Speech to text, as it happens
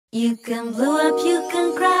You can blow up, you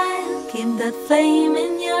can cry, keep that flame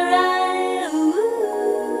in your eye. Ooh,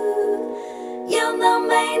 you're the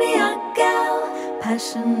maniac girl.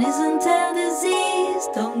 Passion isn't a disease.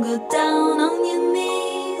 Don't go down on your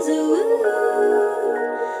knees. Ooh,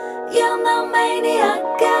 you're the maniac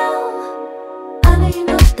girl. I know you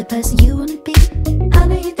know the person you wanna be. I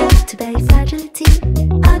know you're there to bear your fragility.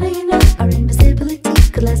 I know you know our invisibility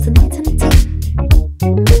could last an eternity.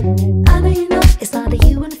 I know you know it's not that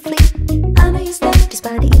you wanna flee. I know you stay just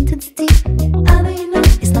by the intensity. I know you know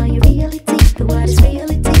it's not your reality, but what is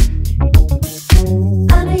reality?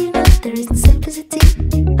 I know you know there isn't simplicity.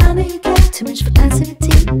 I know you care too much for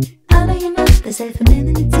passivity. I know you know there's a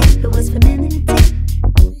femininity, but what's femininity?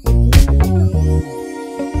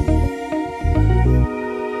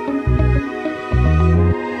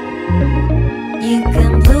 You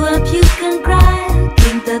can blow up, you can cry,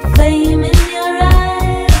 keep that flame in your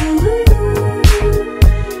eye. Ooh,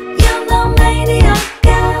 you're the maniac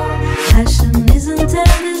girl. Passion isn't a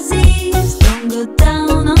disease. Don't go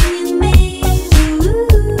down on your knees. Ooh,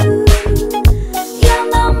 you're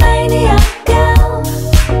the maniac girl.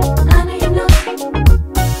 I know you know.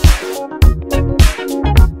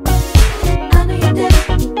 I know you're there.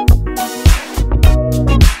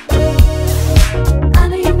 I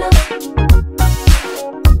know you know.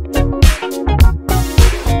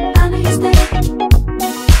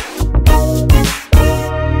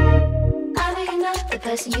 The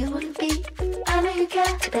person you wanna be. I know you care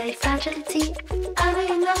to bear your fragility. I know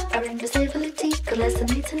you know our invisibility could last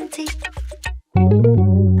an eternity. I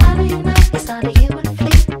know you know it's not that you wanna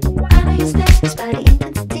flee. I know you stay just by the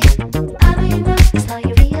intensity. I know you know it's not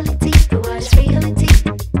your reality, but what is reality?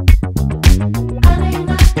 I know you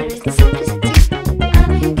know there isn't simplicity. I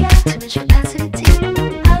know you care too much for passivity.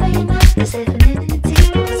 I know you know there's a femininity,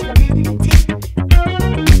 but what's femininity?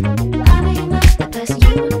 I know you know the person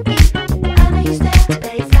you wanna be. I know you stay to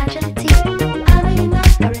bear your fragility. I know you know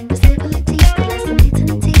our invisibility could last an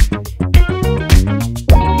eternity.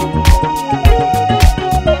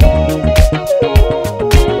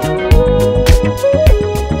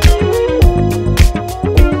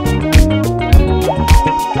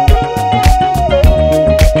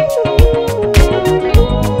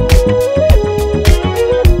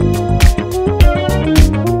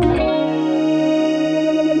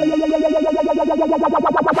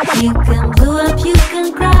 You can